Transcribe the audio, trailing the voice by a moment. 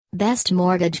Best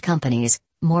mortgage companies,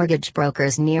 mortgage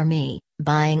brokers near me.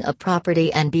 Buying a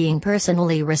property and being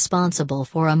personally responsible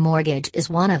for a mortgage is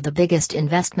one of the biggest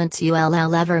investments you'll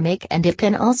ever make, and it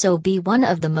can also be one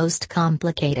of the most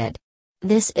complicated.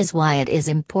 This is why it is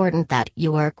important that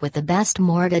you work with the best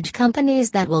mortgage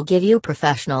companies that will give you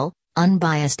professional,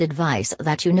 unbiased advice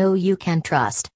that you know you can trust.